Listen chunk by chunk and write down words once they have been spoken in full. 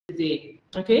today.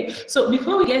 Okay, so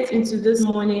before we get into this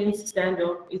morning's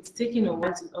stand-up, it's taking a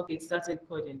while to, okay, it started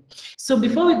recording. So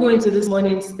before we go into this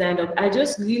morning's stand-up, I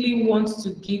just really want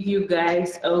to give you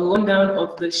guys a rundown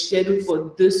of the schedule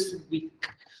for this week.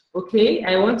 Okay,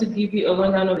 I want to give you a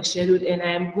rundown of the schedule, and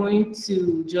I am going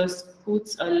to just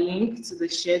put a link to the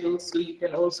schedule so you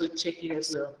can also check it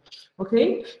as well.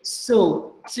 Okay,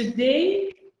 so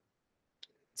today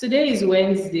is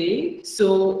Wednesday,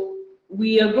 so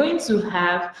we are going to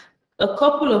have a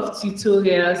couple of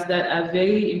tutorials that are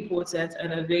very important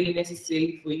and are very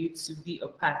necessary for you to be a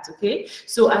part, okay?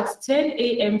 So at 10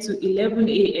 a.m. to 11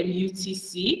 a.m.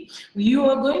 UTC, you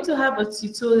are going to have a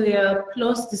tutorial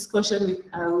plus discussion with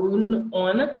Arun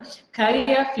on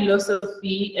career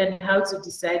philosophy and how to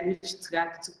decide which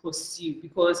track to pursue,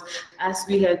 because as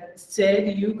we had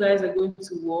said, you guys are going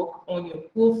to work on your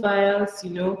profiles,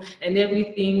 you know, and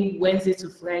everything Wednesday to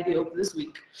Friday of this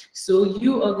week. So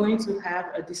you are going to have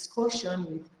a discussion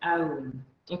with Aaron,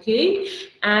 okay?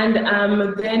 And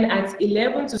then at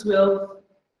 11 to 12,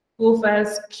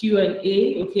 profiles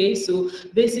Q&A, okay? So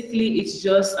basically it's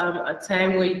just a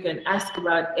time where you can ask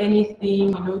about anything,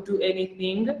 you know, do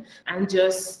anything, and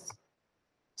just,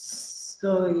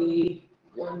 sorry,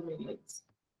 1 minute.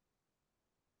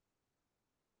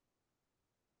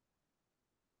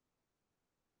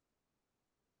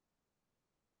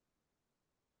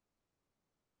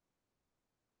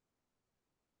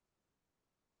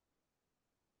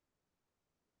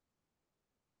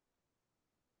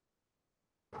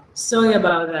 Sorry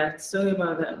about that. Sorry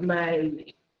about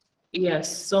that.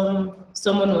 Yes,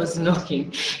 someone was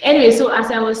knocking. Anyway, so as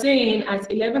I was saying,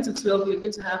 at 11 to 12, we're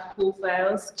going to have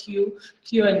profiles,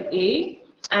 Q&A,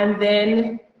 and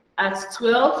then at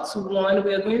 12 to 1,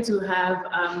 we're going to have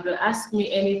the Ask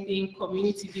Me Anything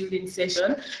community building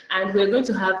session, and we're going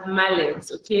to have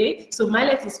Mallet, okay? So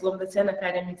Mallet is from the 10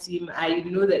 Academy team. I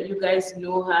know that you guys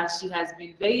know her. She has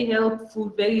been very helpful,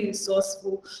 very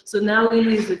resourceful. So now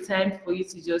really is the time for you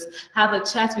to just have a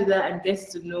chat with her and get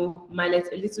to know Mallet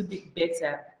a little bit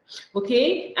better.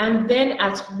 Okay, and then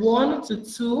at 1 to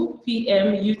 2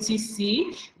 p.m.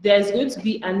 UTC, there's going to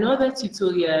be another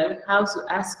tutorial, how to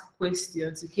ask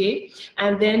questions, okay?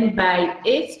 And then by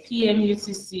 8 p.m.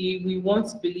 UTC, we want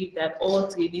to believe that all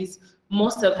trainees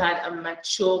must have had a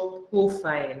mature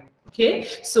profile. Okay,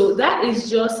 so that is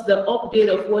just the update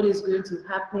of what is going to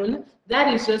happen.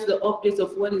 That is just the update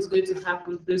of what is going to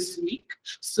happen this week.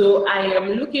 So I am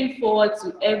looking forward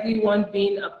to everyone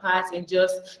being a part and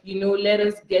just, you know, let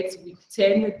us get week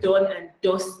 10 done and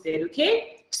dusted,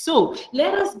 okay? So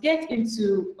let us get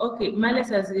into, okay, Mallet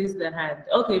has raised the hand.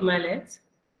 Okay, Mallet.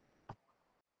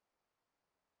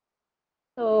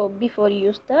 So before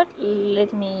you start,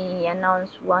 let me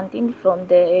announce one thing from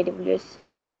the AWS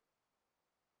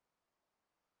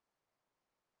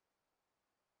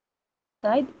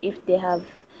side. If they have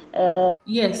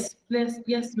Yes, please,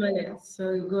 yes, Mallet.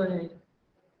 So go ahead.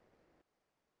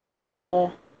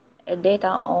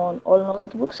 Data on all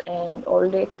notebooks and all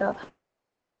data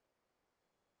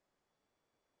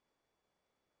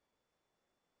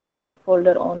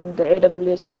folder on the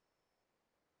AWS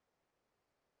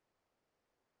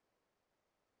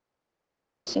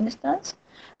instance,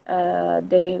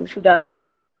 they should have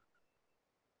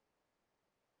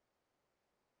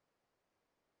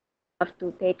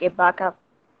to take a backup.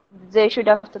 They should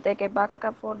have to take a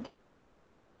backup for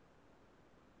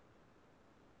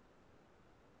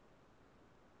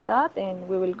that, and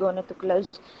we will go to close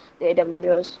the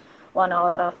AWS 1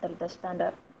 hour after the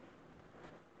standard.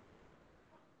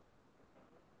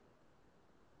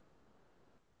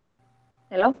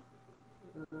 Hello?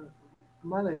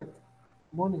 Malek,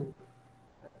 morning.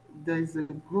 There is a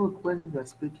growth when you are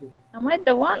speaking. Am I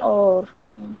the one or?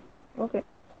 Okay.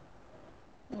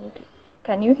 Okay.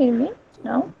 Can you hear me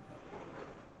now?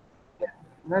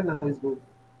 Right now is good.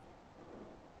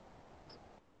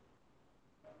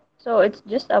 So it's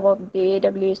just about the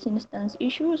AWS instance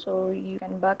issue, so you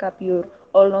can back up your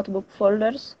all notebook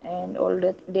folders and all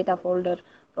the data folder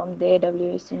from the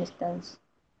AWS instance.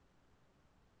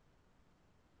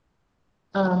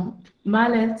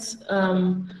 Mallet,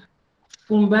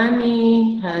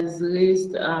 Fumbani has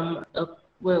raised a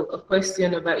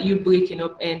question about you breaking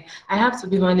up, and I have to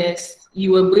be honest,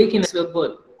 you were breaking as well,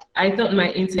 but I thought my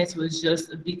internet was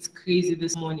just a bit crazy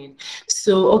this morning.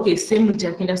 So okay, same with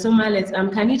Jacinda. So Mallet,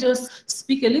 can you just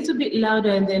speak a little bit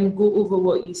louder and then go over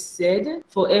what you said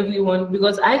for everyone,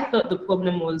 because I thought the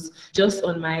problem was just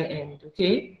on my end.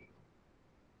 Okay.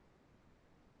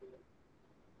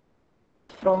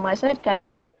 From my side, can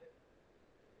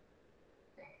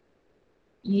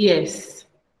Yes.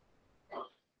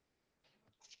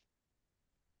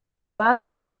 back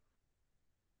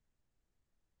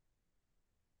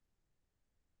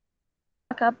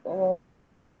backup or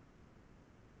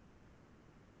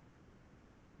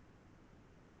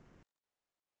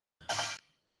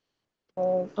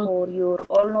for your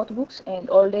all notebooks and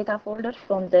all data folders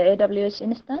from the AWS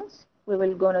instance. We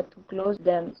will gonna to close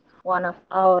them 1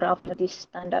 hour after this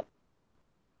stand up.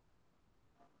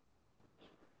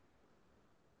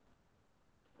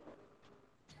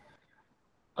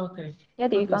 Okay. Yeah,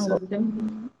 you Okay, can so go.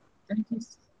 thank you.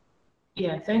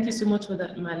 Yeah, thank you so much for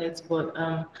that, Malet. But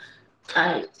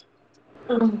I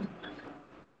um,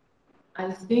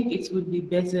 I think it would be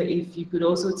better if you could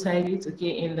also type it, okay,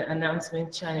 in the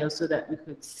announcement channel so that we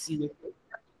could see it.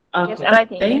 Yes, Okay,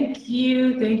 writing. thank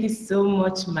you. Thank you so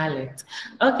much, Mallet.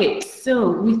 Okay,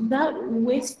 so without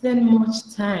wasting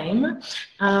much time,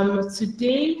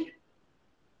 today,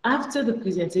 after the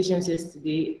presentations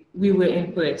yesterday, we were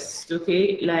impressed,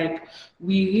 okay? Like,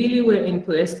 we really were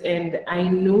impressed, and I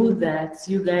know that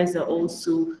you guys are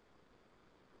also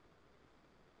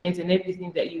and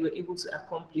everything that you were able to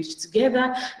accomplish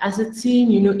together as a team,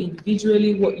 you know,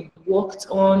 individually, what you worked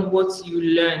on, what you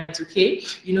learned, okay?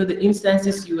 You know, the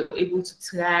instances you were able to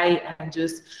try and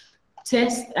just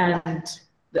test and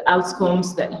the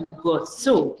outcomes that you got.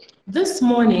 So this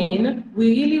morning, we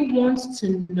really want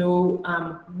to know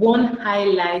one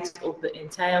highlight of the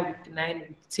entire week 9,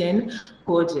 week 10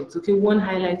 project, okay? One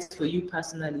highlight for you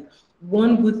personally,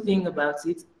 one good thing about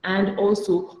it, and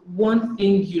also one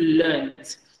thing you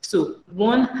learned. So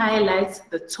one highlights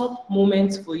the top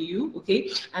moments for you, okay?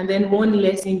 And then one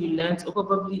lesson you learned, or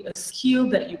probably a skill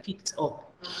that you picked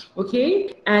up,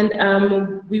 okay? And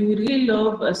we would really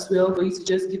love as well for you to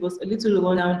just give us a little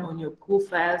rundown on your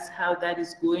profiles, how that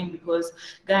is going, because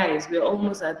guys, we're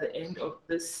almost at the end of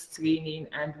this training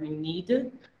and we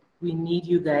need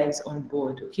you guys on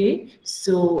board, okay?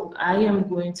 So I am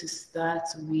going to start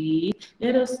with,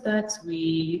 let us start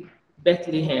with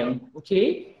Bethlehem,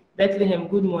 okay? Bethlehem,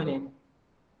 good morning.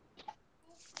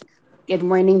 Good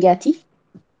morning, Yati.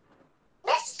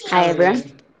 Hi, How are everyone.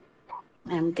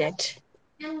 you? I'm good.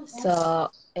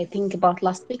 So I think about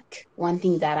last week, one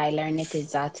thing that I learned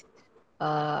is that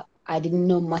I didn't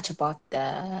know much about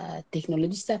the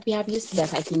technologies that we have used,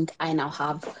 but I think I now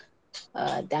have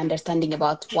the understanding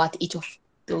about what each of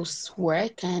those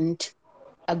work and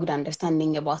a good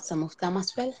understanding about some of them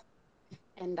as well.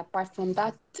 And apart from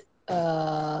that,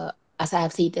 as I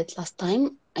have said it last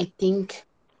time, I think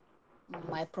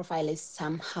my profile is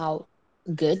somehow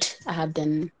good. I have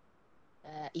done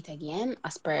it again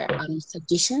as per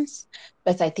suggestions,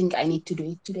 but I think I need to do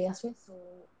it today as well. So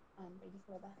I'm ready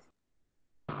for that.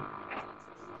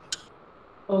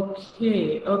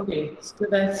 Okay, okay, so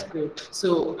that's good.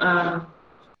 So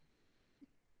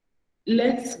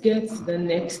let's get the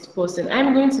next person.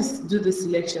 I'm going to do the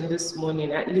selection this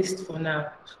morning, at least for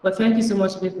now. But thank you so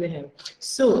much, Bethlehem.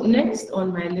 So next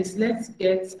on my list, let's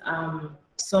get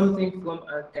something from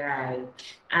a guy.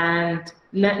 And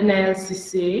Nathaniel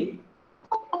Sise,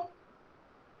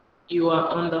 you are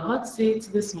on the hot seat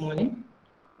this morning.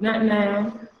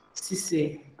 Nathaniel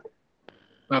Sise.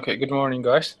 Okay, good morning,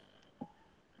 guys.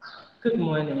 Good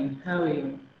morning. How are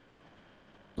you?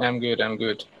 I'm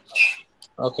good.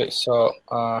 Okay, so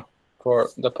for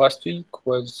the past week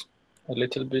was a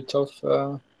little bit of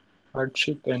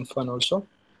hardship and fun also.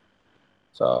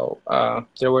 So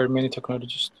there were many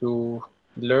technologies to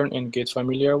learn and get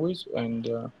familiar with, and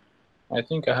I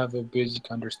think I have a basic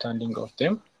understanding of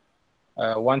them.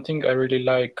 One thing I really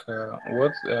like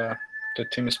was the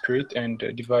team spirit and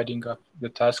dividing up the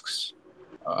tasks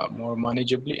more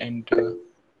manageably and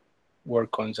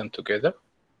work on them together.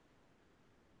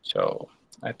 So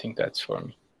I think that's for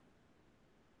me.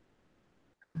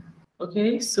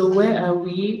 Okay, so where are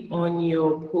we on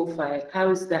your profile? How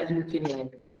is that looking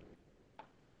like?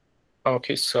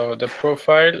 Okay, so the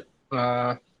profile,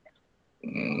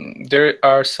 there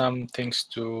are some things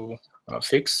to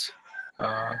fix,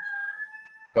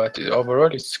 but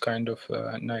overall it's kind of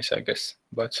nice, I guess.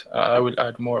 But I will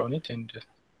add more on it, and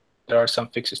there are some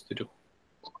fixes to do.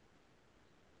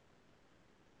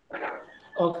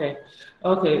 Okay,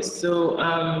 okay, so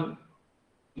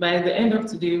by the end of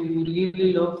today, we would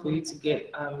really love for you to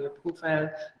get your profile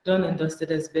done and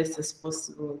dusted as best as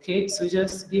possible, okay? So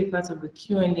just be a part of the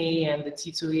Q&A and the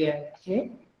tutorial,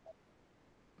 okay?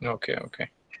 Okay.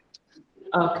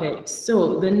 Okay,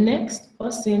 so the next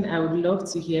person I would love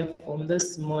to hear from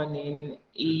this morning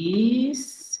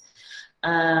is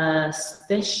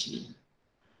Steshi.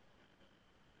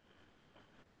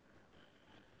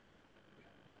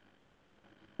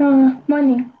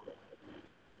 Morning.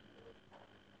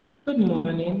 Good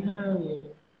morning, how are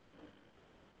you?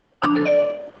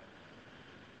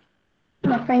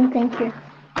 I'm fine, thank you.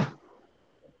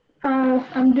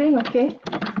 I'm doing okay.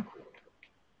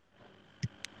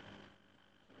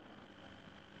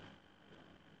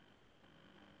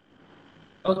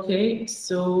 Okay,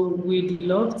 so we'd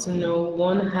love to know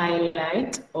one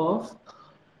highlight of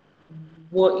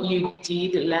what you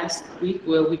did last week,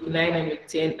 well, week 9 and week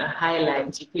 10, a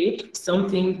highlight, okay?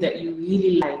 Something that you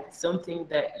really liked, something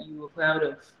that you were proud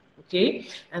of, okay?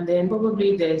 And then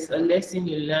probably there's a lesson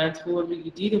you learned, probably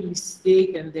you did a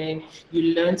mistake and then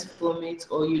you learned from it,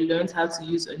 or you learned how to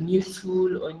use a new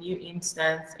tool or new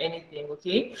instance, anything,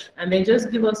 okay? And then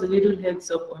just give us a little heads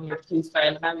up on your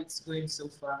profile, how it's going so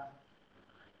far.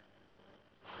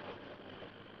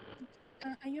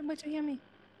 Are you able to hear me?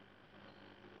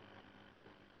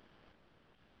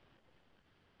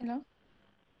 Hello?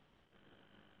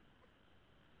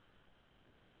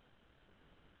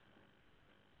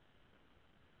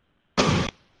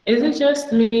 Is it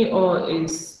just me or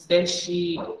is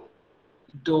she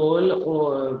dull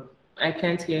or I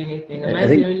can't hear anything? Am I I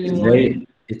the think only one?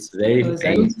 it's very Because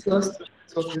I faint. just lost my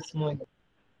network this morning.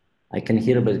 I can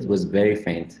hear, but it was very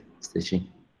faint, Stacey.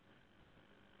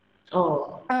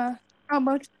 Oh, How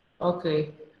about,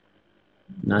 okay.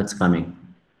 Now it's coming.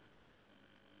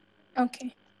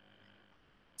 okay.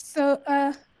 So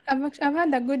I've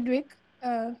had a good week,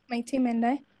 my team and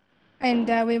I,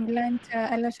 and we've learned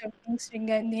a lot of things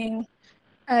regarding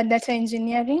data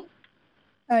engineering,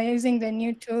 using the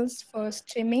new tools for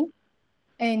streaming.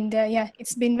 And yeah,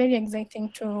 it's been very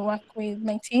exciting to work with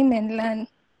my team and learn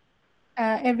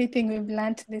everything we've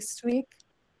learned this week.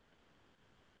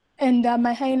 And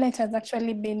my highlight has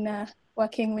actually been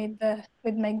working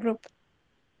with my group.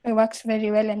 We worked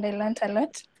very well and I learned a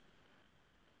lot.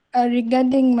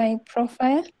 Regarding my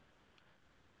profile,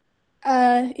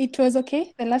 it was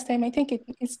okay. The last time, I think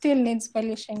it still needs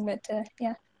polishing, but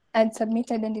yeah, I'd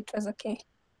submitted and it was okay.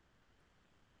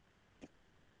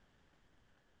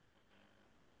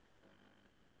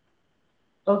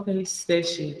 Okay,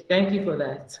 Stacey, thank you for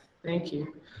that. Thank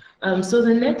you. So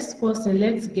the next person,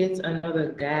 let's get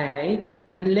another guy.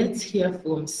 Let's hear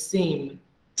from Sim.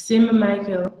 Sim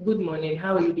Michael, good morning.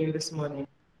 How are you doing this morning?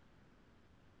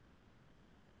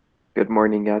 Good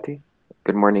morning, Yati.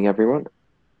 Good morning, everyone.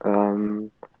 I'm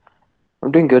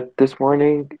doing good this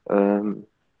morning.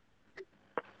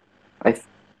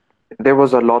 There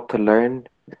was a lot to learn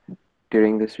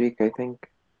during this week, I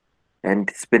think, and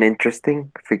it's been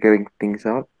interesting figuring things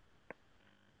out.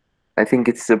 I think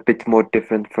it's a bit more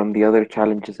different from the other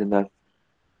challenges in that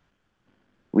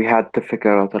we had to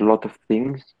figure out a lot of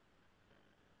things,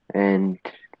 and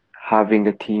having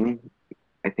a team,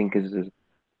 I think,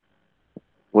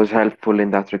 was helpful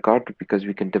in that regard because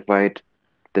we can divide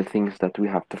the things that we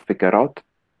have to figure out.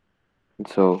 And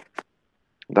so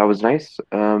that was nice.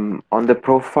 On the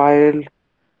profile,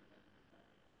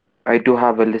 I do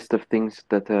have a list of things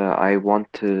that I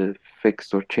want to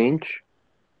fix or change,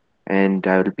 and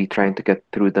I will be trying to get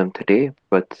through them today,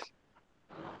 but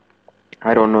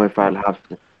I don't know if I'll have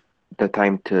the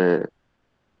time to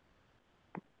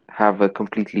have a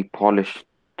completely polished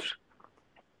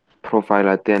profile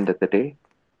at the end of the day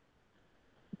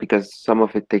because some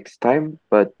of it takes time,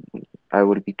 but I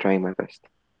will be trying my best.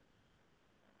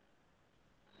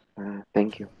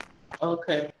 Thank you.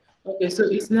 Okay. Okay, so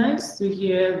it's nice to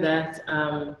hear that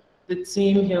the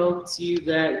team helped you,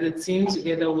 that the team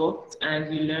together worked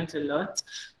and you learned a lot.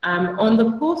 On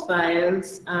the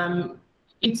profiles,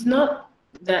 it's not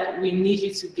that we need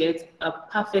you to get a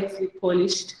perfectly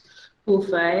polished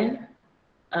profile.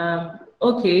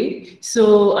 Okay,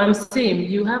 so I'm saying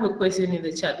you have a question in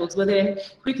the chat box, but then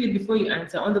quickly before you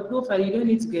answer, on the profile, you don't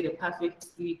need to get a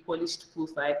perfectly polished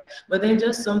profile, but then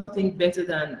just something better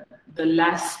than the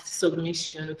last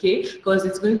submission, okay? Because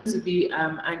it's going to be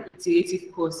an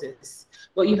iterative process.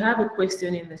 But you have a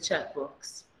question in the chat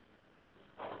box.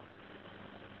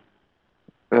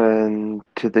 And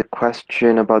to the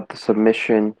question about the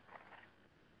submission,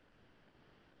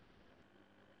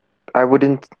 I would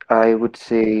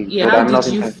say Yeah, that how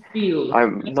did you feel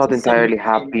I'm after not entirely submitting?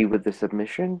 happy with the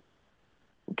submission,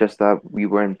 just that we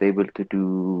weren't able to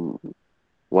do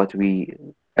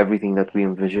everything that we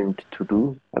envisioned to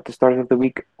do at the start of the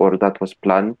week, or that was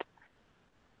planned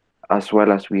as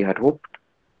well as we had hoped.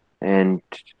 And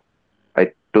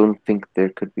I don't think there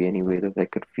could be any way that I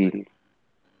could feel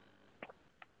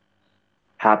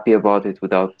happy about it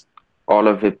without all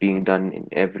of it being done in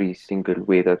every single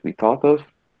way that we thought of.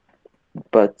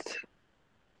 But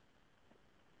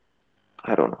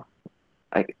I don't know.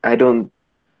 I don't,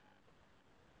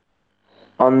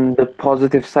 on the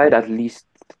positive side, at least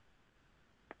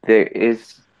there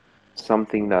is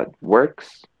something that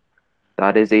works,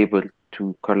 that is able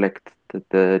to collect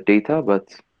the data,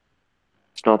 but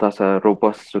it's not as a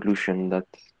robust solution that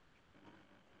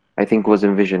I think was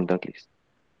envisioned, at least.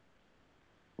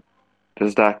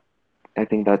 Does that I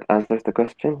think that answers the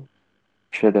question.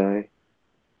 Should I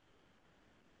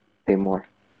say more?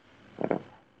 I don't know.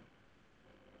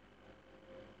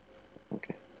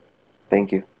 Okay.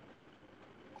 Thank you.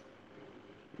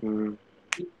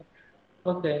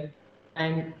 Okay.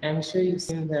 I'm sure you've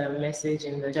seen the message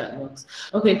in the chat box.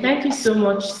 Okay, thank you so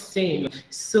much, Same.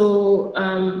 So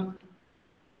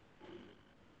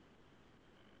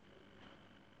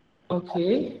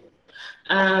okay.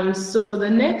 So the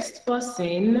next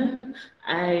person,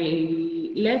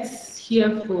 let's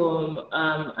hear from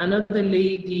another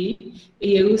lady,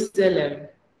 Jerusalem,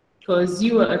 because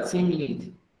you are a team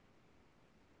lead.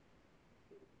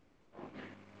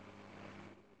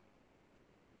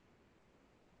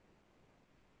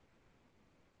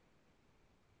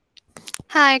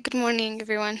 Hi, good morning,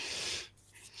 everyone.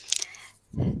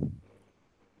 Good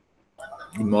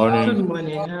morning. Good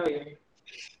morning. How are you?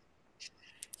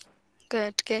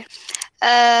 Good, good.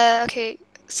 Okay,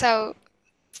 so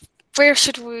where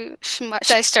should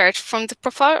I start? From the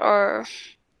profile or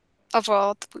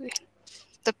overall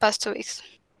the past 2 weeks?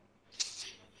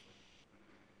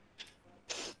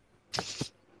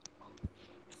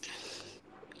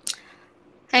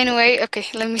 Anyway, okay,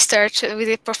 let me start with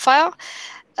the profile.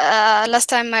 Last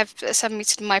time I've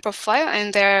submitted my profile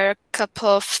and there are a couple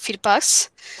of feedbacks.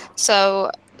 So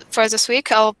for this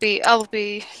week, I'll be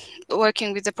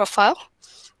working with the profile.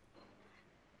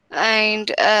 And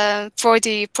for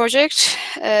the project,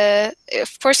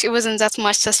 of course, it wasn't that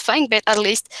much satisfying, but at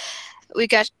least we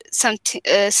got some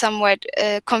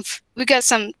we got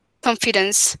some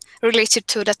confidence related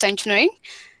to data engineering.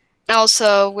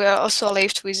 Also, we are also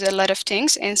left with a lot of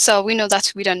things, and so we know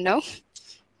that we don't know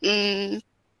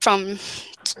from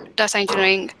data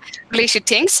engineering related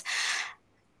things.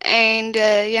 And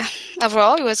yeah,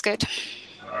 overall, it was good.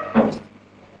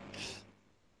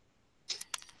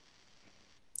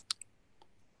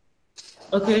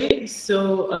 Okay,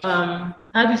 so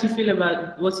how did you feel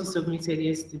about what you submitted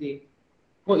yesterday?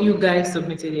 What you guys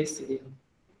submitted yesterday?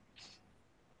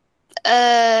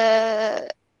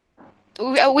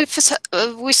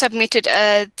 We submitted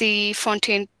the front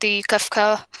end, the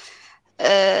Kafka,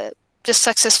 just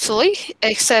successfully,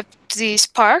 except the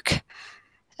Spark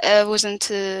wasn't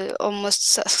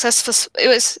almost successful. It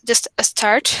was just a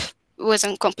start,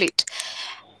 wasn't complete,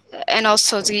 and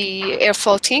also the air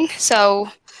faulting. So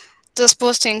those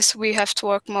postings, we have to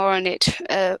work more on it.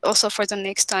 Also for the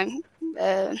next time,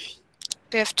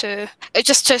 we have to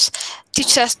just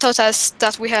taught us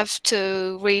that we have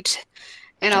to read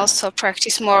and also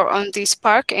practice more on the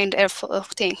Spark and air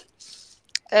faulting,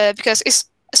 because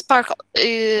Spark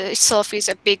itself is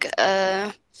a big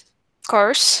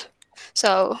course.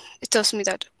 So it tells me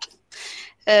that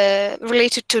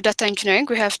related to data engineering,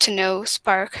 we have to know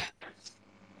Spark.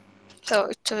 So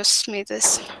it tells me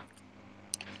this.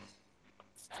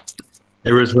 Hey,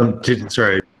 Ruslan,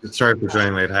 sorry for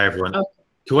joining late. Hi, everyone. Okay.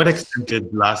 To what extent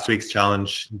did last week's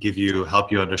challenge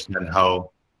help you understand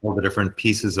how all the different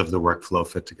pieces of the workflow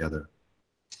fit together?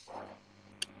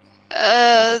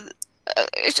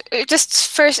 It just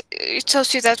first it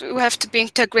tells you that we have to be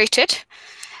integrated,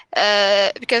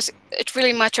 because it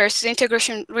really matters. The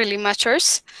integration really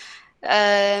matters,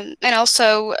 and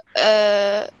also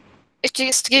it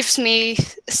just gives me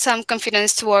some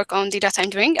confidence to work on the data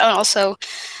engineering. And also,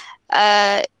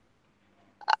 I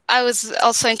was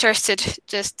also interested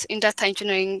just in data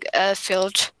engineering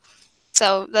field.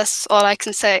 So that's all I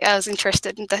can say. I was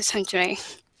interested in data engineering.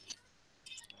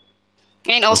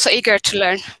 And also eager to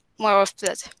learn more of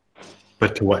that.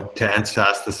 But to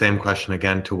ask the same question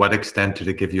again, to what extent did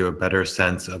it give you a better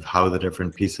sense of how the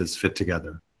different pieces fit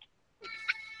together?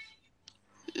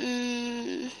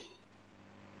 Can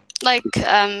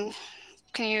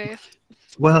you?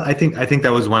 Well, I think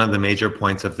that was one of the major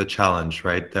points of the challenge,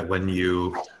 right? That when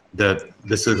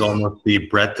this is almost the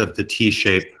breadth of the T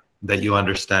shape, that you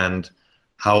understand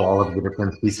how all of the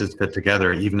different pieces fit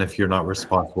together, even if you're not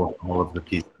responsible for all of the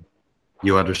pieces.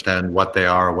 You understand what they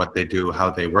are, what they do, how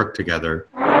they work together.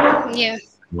 Yeah.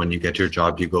 When you get your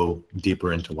job, you go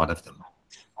deeper into one of them.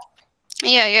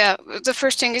 Yeah. The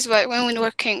first thing is when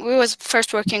we was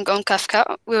first working on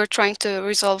Kafka, we were trying to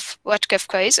resolve what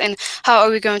Kafka is and how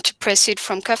are we going to proceed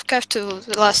from Kafka to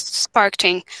the last Spark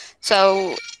thing.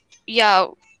 So yeah,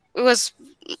 we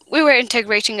were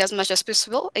integrating as much as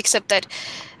possible, except that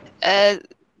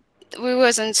we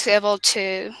wasn't able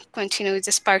to continue with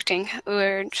the Spark thing. We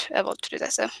weren't able to do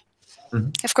that. So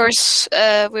of course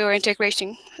we were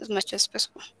integrating as much as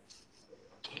possible.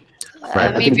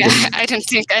 Maybe I don't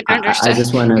think I understand. I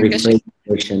just want to rephrase the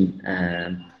question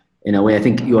in a way. I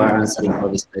think you are answering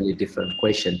obviously a different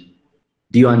question.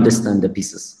 Do you understand the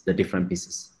pieces, the different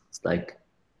pieces? It's like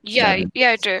Yeah,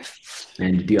 yeah, I do.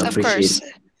 And do you Of course.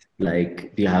 appreciate,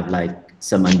 like, do you have like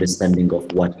some understanding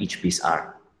of what each piece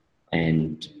are?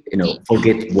 And, you know,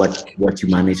 forget what you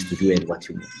managed to do and what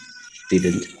you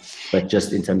didn't, but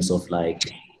just in terms of like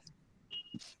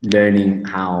learning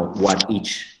what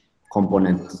each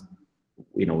component,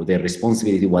 you know, their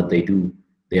responsibility, what they do,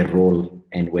 their role,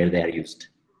 and where they are used.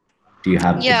 Do you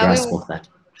have a grasp of that?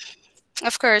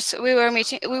 Of course, we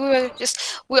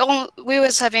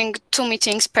was having 2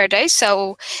 meetings per day,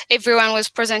 so everyone was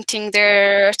presenting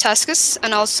their tasks,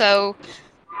 and also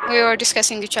we were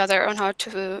discussing each other on how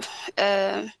to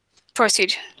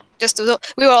proceed.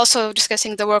 We were also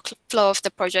discussing the workflow of the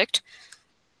project.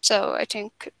 So I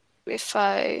think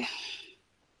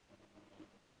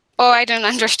I don't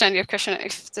understand your question.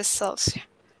 If this helps,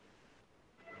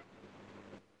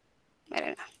 I don't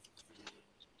know.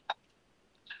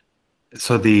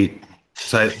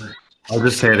 I'll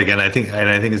just say it again. I think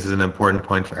this is an important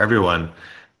point for everyone.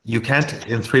 You can't,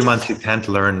 in 3 months, you can't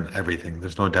learn everything.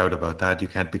 There's no doubt about that. You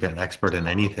can't become an expert in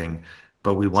anything.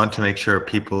 But we want to make sure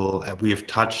we've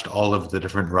touched all of the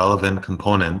different relevant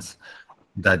components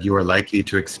that you are likely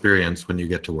to experience when you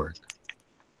get to work.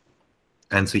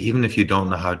 And so even if you don't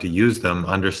know how to use them,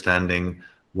 understanding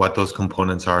what those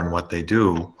components are and what they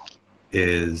do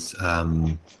is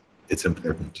it's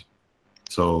important.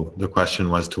 So the question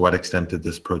was, to what extent did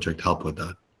this project help with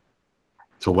that?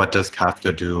 So what does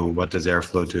Kafka do? What does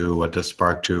Airflow do? What does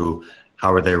Spark do?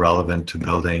 How are they relevant to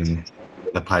building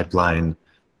the pipeline?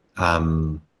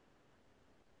 An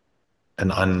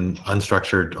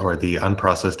unstructured or the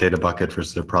unprocessed data bucket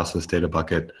versus the processed data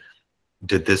bucket.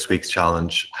 Did this week's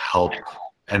challenge help?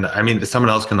 And I mean, someone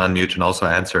else can unmute and also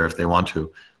answer if they want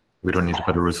to. We don't need to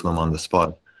put Jerusalem on the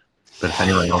spot. But if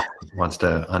anyone else wants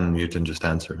to unmute and just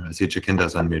answer. I see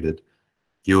Jacinda's unmuted.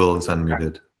 Ewell is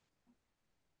unmuted.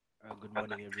 Good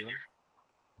morning, everyone.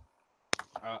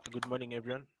 Good morning,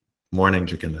 everyone. Morning,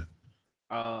 Jacinda.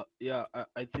 Yeah,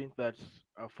 I think that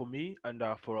for me and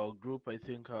for our group, I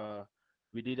think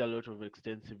we did a lot of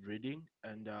extensive reading.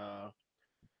 And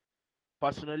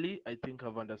personally, I think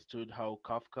I've understood how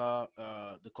Kafka,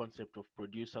 the concept of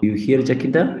producer. You hear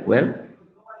Jacinda well?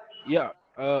 Yeah.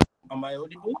 Am I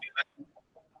audible?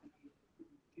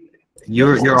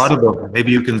 You're audible.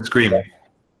 Maybe you can scream.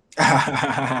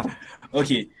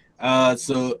 Okay.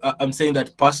 So I'm saying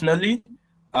that personally,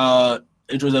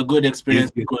 it was a good experience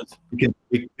because we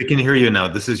can hear you now.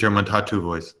 This is your Matatu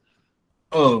voice.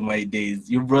 Oh my days!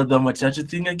 You brought the Matatu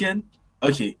thing again?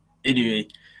 Okay. Anyway,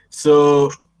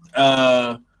 so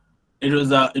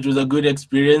it was a good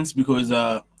experience because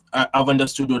I've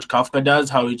understood what Kafka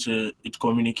does, how it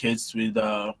communicates with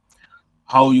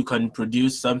how you can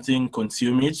produce something,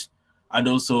 consume it, and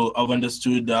also I've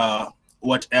understood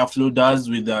what Airflow does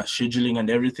with scheduling and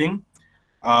everything.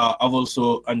 I've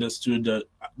also understood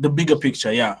the bigger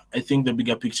picture. Yeah, I think the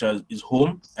bigger picture is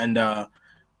home and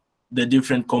the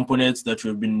different components that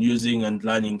we've been using and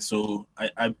learning. So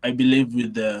I believe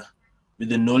with the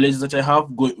knowledge that I have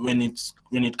when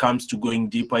it comes to going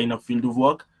deeper in a field of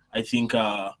work, I think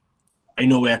I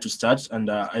know where to start, and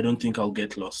I don't think I'll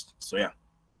get lost. So yeah.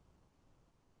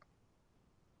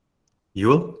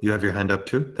 Ewell, you have your hand up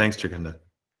too. Thanks, Jacinda.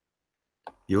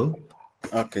 Ewell?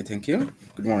 Okay, thank you.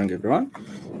 Good morning, everyone.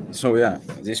 So yeah,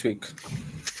 this week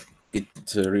it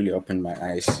really opened my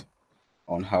eyes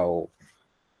on how.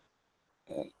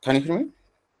 Can you hear me?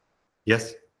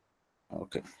 Yes.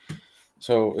 Okay.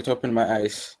 So it opened my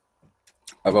eyes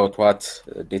about what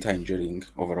data engineering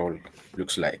overall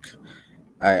looks like.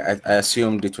 I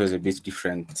assumed it was a bit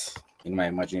different in my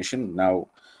imagination. Now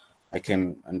I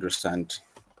can understand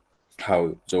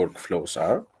how the workflows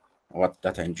are, what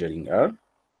data engineering are,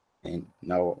 and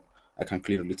now I can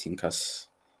clearly think as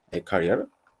a career.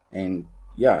 And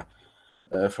yeah,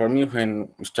 for me, when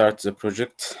we start the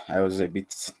project, I was a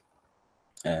bit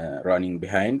running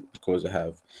behind because I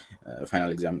have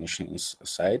final examinations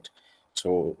aside.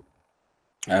 So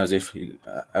I was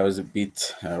a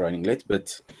bit running late,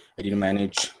 but I did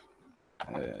manage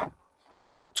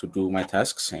to do my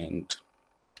tasks. And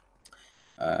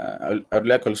I would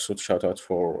like also to shout out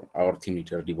for our team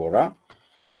leader, Deborah.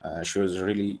 She was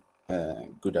really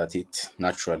good at it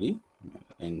naturally,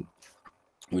 and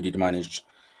we did manage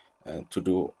to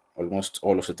do almost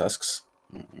all of the tasks.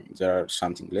 There are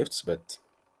something left,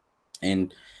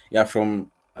 and yeah,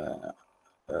 from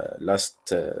last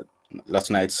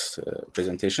night's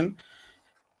presentation,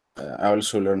 I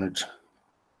also learned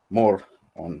more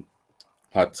on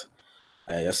what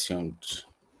I assumed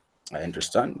I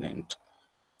understand, and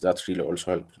that really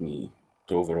also helped me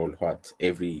to overall what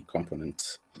every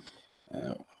component,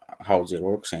 how they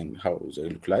work and how they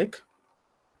look like.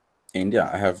 And yeah,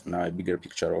 I have now a bigger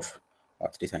picture of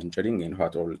what data engineering and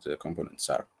what all the components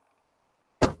are.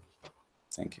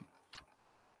 Thank you.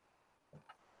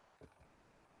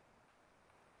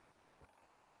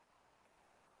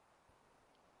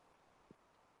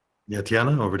 Yeah,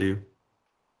 Tiana, over to you.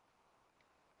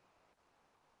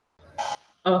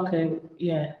 Okay,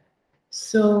 yeah.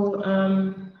 So,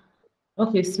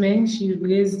 okay, Smench, you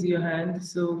raised your hand,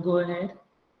 so go ahead.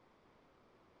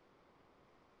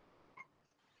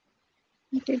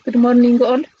 Okay, good morning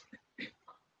all.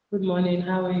 Good morning,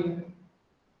 how are you?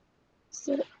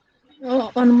 So,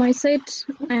 on my side,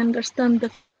 I understand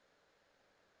that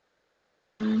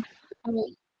I'm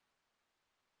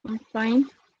fine.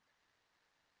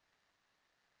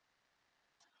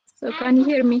 So can you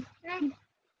hear me?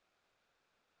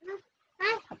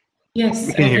 Yes,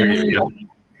 We can hear you.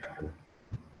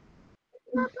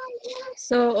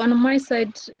 So on my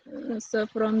side, so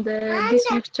from this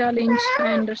week challenge,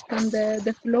 I understand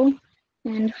the flow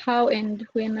and how and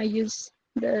when I use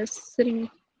the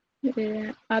three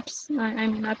apps, I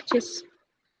mean apps,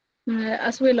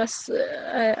 as well as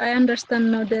I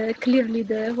understand now clearly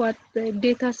what the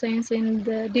data science and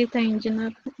the data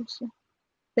engineer also,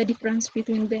 the difference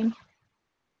between them.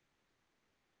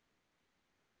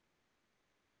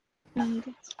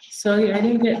 Sorry, I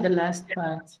didn't get the last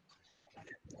part.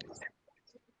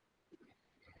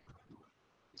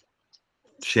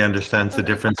 She understands the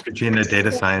difference between a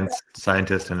data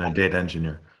scientist and a data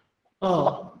engineer.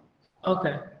 Oh,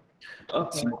 okay.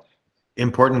 Okay.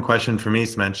 Important question for me,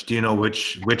 Smench. Do you know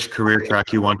which career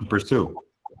track you want to pursue?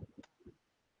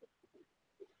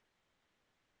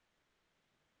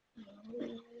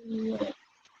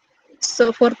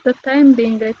 So for the time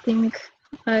being, I think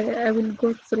I will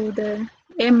go through the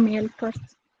ML part,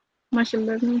 machine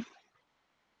learning.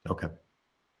 Okay.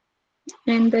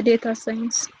 And the data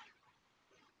science.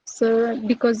 So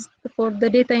because for the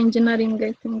data engineering,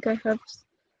 I think I have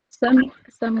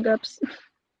some gaps.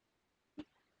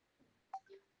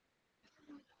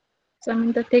 Some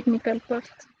in the technical part,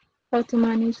 how to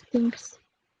manage things.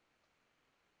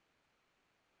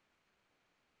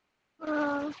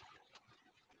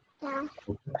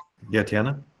 Yeah,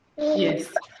 Tiana? Yes.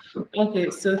 Okay,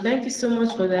 so thank you so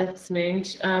much for that,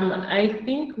 Smench. I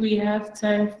think we have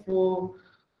time for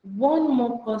one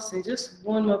more person, just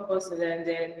one more person, and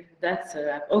then that's a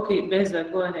wrap. Okay, Beza,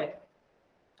 go ahead.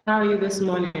 How are you this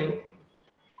morning?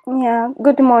 Yeah,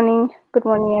 good morning. Good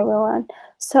morning, everyone.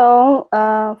 So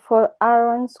for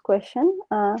Aaron's question,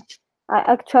 I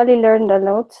actually learned a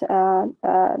lot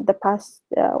the past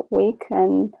week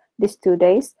and these 2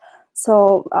 days.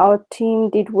 So our team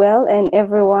did well, and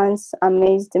everyone's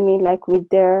amazed me, like with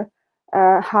their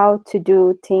how to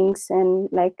do things and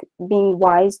like being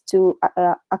wise to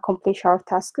accomplish our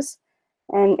tasks.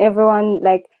 And everyone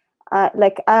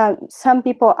some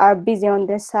people are busy on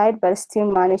their side but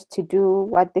still manage to do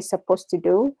what they're supposed to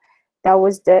do. That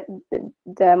was the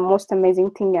most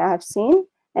amazing thing I have seen,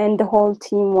 and the whole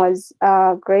team was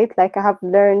great. Like I have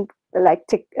learned like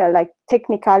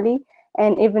technically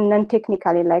and even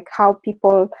non-technically, like how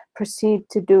people proceed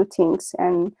to do things.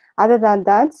 And other than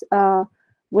that,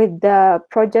 with the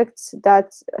projects,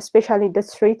 that especially the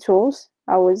 3 tools,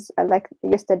 I was like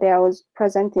yesterday I was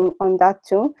presenting on that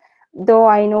too. Though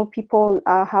I know people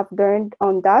have learned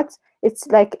on that, it's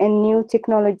like a new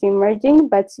technology emerging,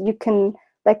 but you can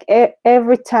like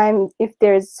every time if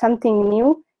there's something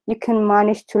new, you can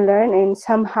manage to learn, and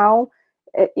somehow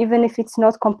even if it's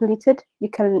not completed, you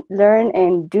can learn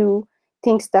and do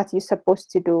things that you're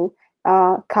supposed to do.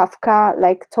 Kafka,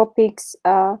 like topics,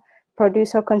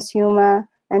 producer, consumer,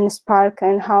 and Spark,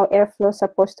 and how Airflow is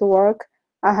supposed to work.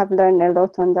 I have learned a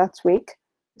lot on that week.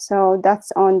 So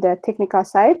that's on the technical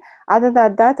side. Other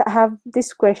than that, I have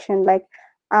this question, like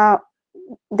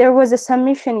there was a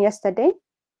submission yesterday.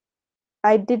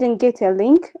 I didn't get a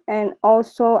link, and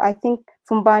also I think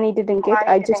Fumbani didn't get.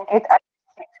 I just get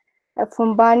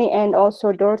Fumbani and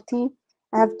also Dorothy.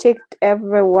 I have checked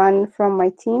everyone from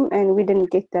my team, and we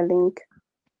didn't get the link.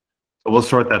 So we'll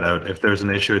sort that out. If there's an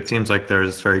issue, it seems like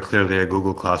there's very clearly a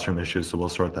Google Classroom issue, so we'll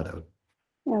sort that out.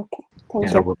 Okay, thank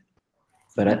Yeah. you.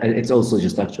 But it's also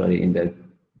just actually in the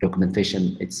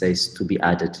documentation, it says to be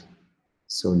added.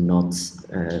 So not,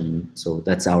 so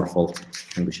that's our fault.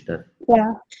 And we should have.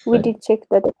 Yeah, we did check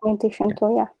the documentation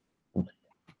too, yeah.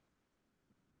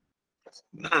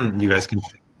 You guys can,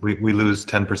 we lose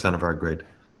 10% of our grade.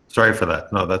 Sorry for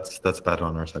that. No, that's bad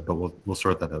on our side, but we'll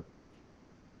sort that out.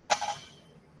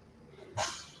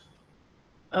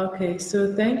 Okay,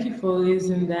 so thank you for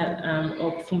raising that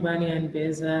up, Fumbani and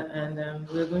Beza, and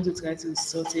we're going to try to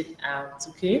sort it out,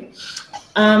 okay?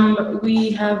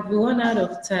 We have run out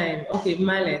of time. Okay,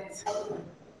 Mallet.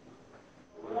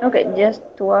 Okay, just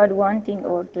to add one thing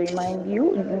or to remind you,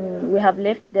 we have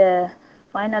left the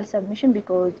final submission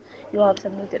because you have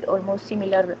submitted almost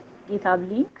similar GitHub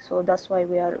link, so that's why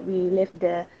we left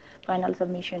the final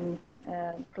submission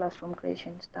classroom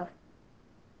creation stuff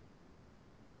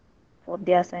for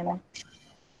the assignment.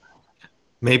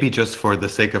 Maybe just for the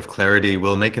sake of clarity,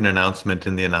 we'll make an announcement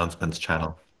in the announcements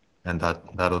channel, and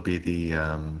that'll be the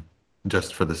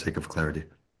just for the sake of clarity.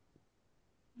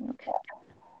 Okay.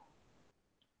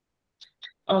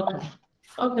 Okay.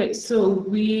 Okay, so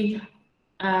we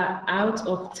are out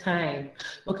of time.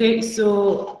 Okay,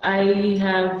 so I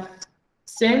have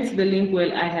sent the link.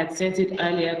 Well, I had sent it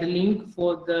earlier, the link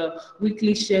for the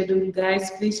weekly schedule.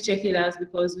 Guys, please check it out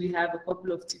because we have a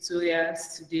couple of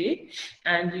tutorials today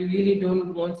and you really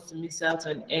don't want to miss out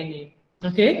on any.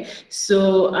 Okay,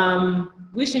 so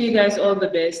wishing you guys all the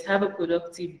best. Have a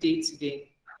productive day today.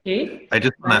 Okay. I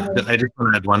just want to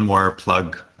add one more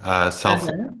plug. I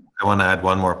want to add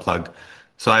one more plug.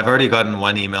 So I've already gotten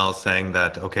one email saying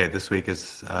that, okay, this week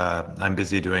is, I'm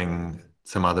busy doing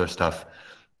some other stuff.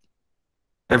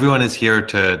 Everyone is here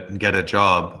to get a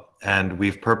job, and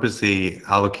we've purposely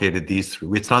allocated these,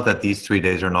 it's not that these 3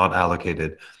 days are not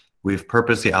allocated. We've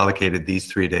purposely allocated these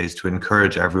 3 days to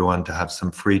encourage everyone to have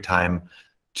some free time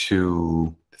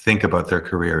to think about their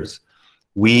careers.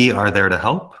 We are there to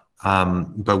help,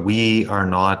 but we are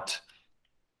not,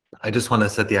 I just want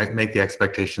to make the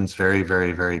expectations very,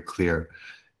 very, very clear.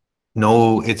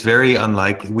 No, it's very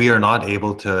unlikely. We are not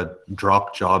able to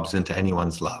drop jobs into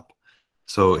anyone's lap.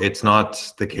 So it's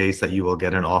not the case that you will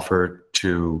get an offer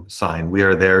to sign. We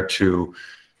are there to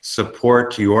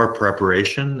support your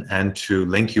preparation and to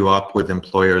link you up with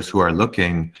employers who are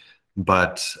looking,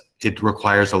 but it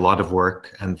requires a lot of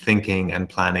work and thinking and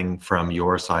planning from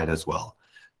your side as well.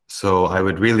 So I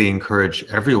would really encourage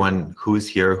everyone who's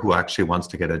here who actually wants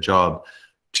to get a job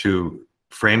to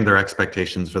frame their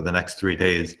expectations for the next 3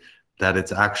 days, that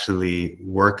it's actually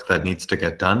work that needs to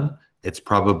get done. It's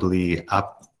probably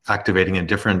activating a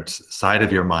different side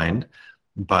of your mind,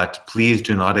 but please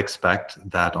do not expect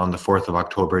that on the 4th of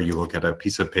October you will get a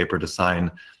piece of paper to sign,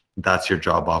 that's your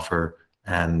job offer,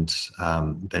 and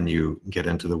then you get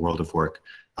into the world of work.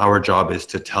 Our job is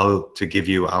to give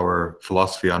you our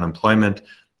philosophy on employment,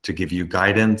 to give you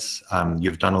guidance.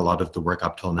 You've done a lot of the work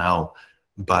up till now,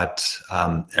 but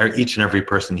each and every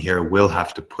person here will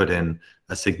have to put in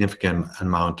a significant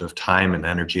amount of time and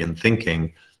energy and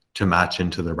thinking to match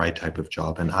into the right type of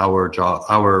job. And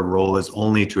our role is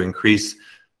only to increase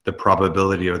the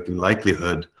probability or the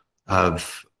likelihood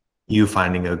of you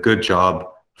finding a good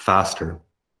job faster.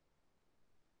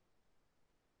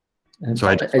 So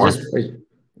sorry,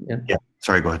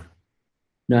 go ahead.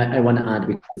 No, I want to add,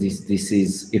 because this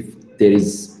is, if there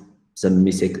is some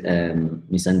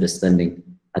misunderstanding,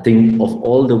 I think of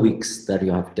all the weeks that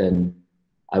you have done,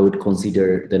 I would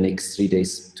consider the next 3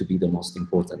 days to be the most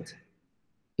important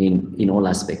in all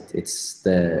aspects. It's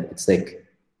like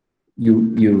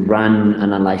you run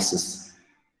analysis,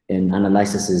 and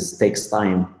analysis takes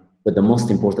time, but the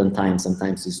most important time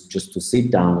sometimes is just to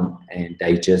sit down and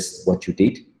digest what you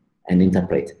did and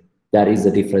interpret. That is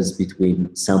the difference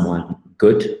between someone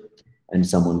good and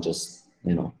someone just,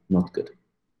 not good.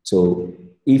 So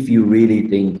if you really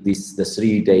think the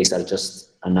 3 days are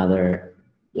just another,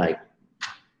 like,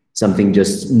 something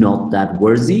just not that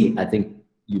worthy, I think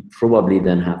you probably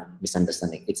then have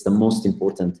misunderstanding. It's the most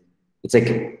important. It's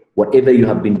like whatever you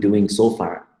have been doing so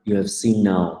far, you have seen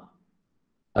now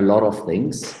a lot of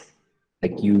things.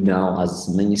 Like you now, as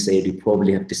many said, you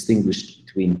probably have distinguished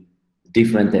between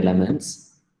different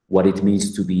elements, what it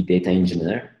means to be data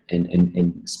engineer,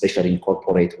 and especially in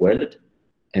corporate world,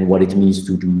 and what it means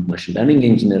to do machine learning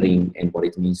engineering, and what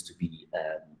it means to be,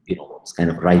 it's kind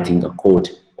of writing a code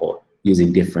or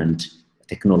using different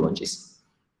technologies.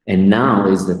 And now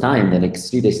is the time, the next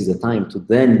 3 days is the time to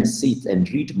then sit and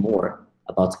read more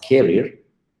about career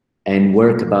and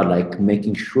work about like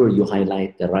making sure you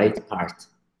highlight the right part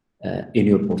in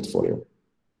your portfolio.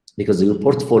 Because your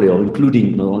portfolio,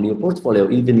 including not only your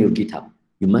portfolio, even your GitHub,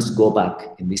 you must go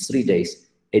back in these 3 days,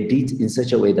 edit in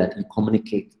such a way that you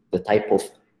communicate the type of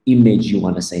image you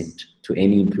want to send to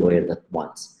any employer that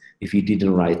wants. If you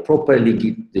didn't write properly,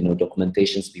 give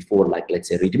documentations before, like let's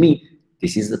say README,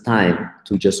 this is the time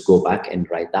to just go back and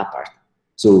write that part.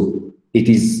 So it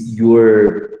is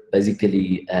your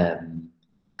basically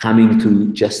coming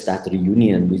to just that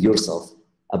reunion with yourself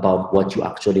about what you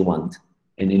actually want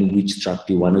and in which track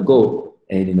you want to go,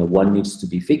 and one needs to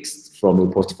be fixed from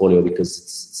your portfolio because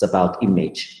it's about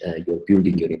image. You're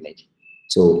building your image.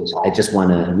 So I just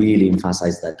want to really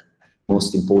emphasize that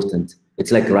most important.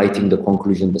 It's like writing the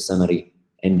conclusion, the summary,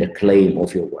 and the claim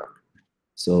of your work.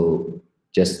 So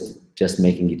just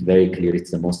making it very clear,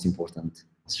 it's the most important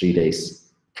 3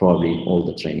 days, probably all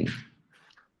the training.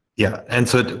 Yeah, and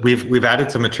so we've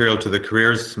added some material to the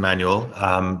careers manual.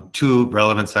 2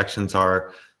 relevant sections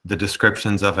are the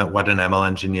descriptions of what an ML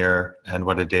engineer and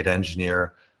what a data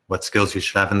engineer, what skills you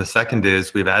should have. And the second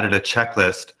is we've added a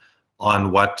checklist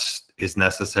on what is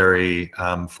necessary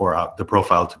for the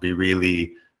profile to be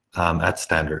really at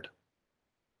standard.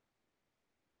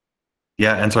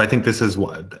 Yeah, and so I think this is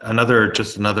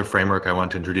just another framework I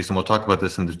want to introduce, and we'll talk about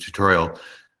this in the tutorial.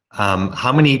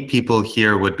 How many people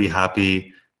here would be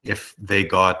happy if they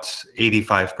got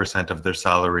 85% of their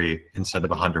salary instead of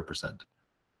 100%?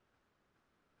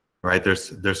 Right,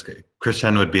 there's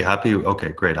Christian would be happy. Okay,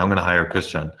 great. I'm going to hire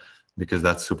Christian because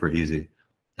that's super easy.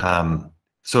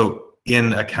 So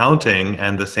in accounting,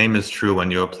 and the same is true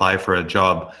when you apply for a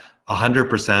job,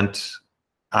 100%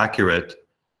 accurate.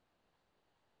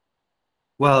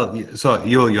 Well, so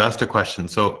you asked a question.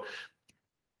 So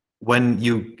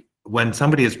when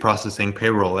somebody is processing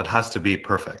payroll, it has to be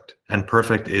perfect, and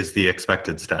perfect is the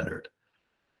expected standard.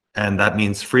 And that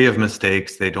means free of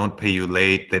mistakes. They don't pay you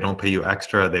late. They don't pay you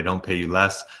extra. They don't pay you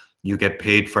less. You get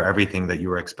paid for everything that you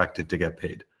were expected to get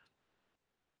paid.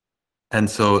 And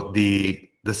so the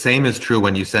same is true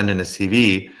when you send in a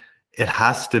CV. It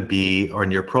has to be, or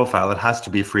in your profile, it has to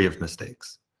be free of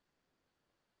mistakes.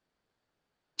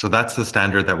 So that's the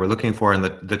standard that we're looking for. And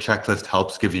the checklist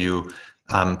helps give you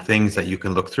things that you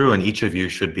can look through, and each of you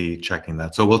should be checking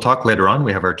that. So we'll talk later on.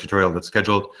 We have our tutorial that's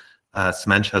scheduled.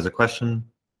 Smench has a question.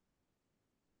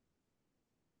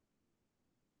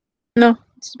 No,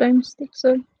 it's by mistake,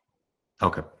 sorry.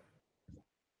 Okay.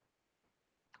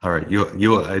 All right, you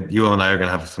and I are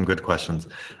going to have some good questions.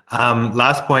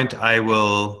 Last point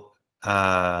I'll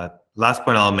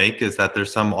make is that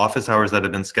there's some office hours that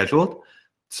have been scheduled.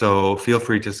 So feel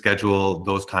free to schedule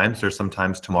those times. There's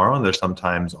sometimes tomorrow and there's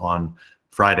sometimes on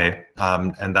Friday,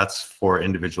 and that's for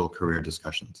individual career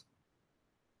discussions.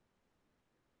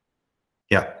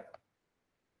 Yeah.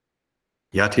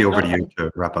 Yati, over to you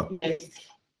to wrap up.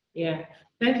 Yeah,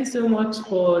 thank you so much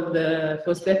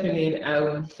for stepping in,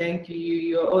 Aaron. Thank you.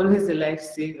 You're always a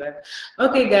lifesaver.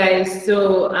 Okay, guys.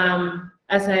 So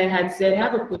as I had said,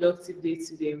 have a productive day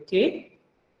today. Okay.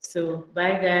 So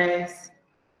bye, guys.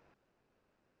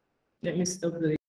 Let me stop the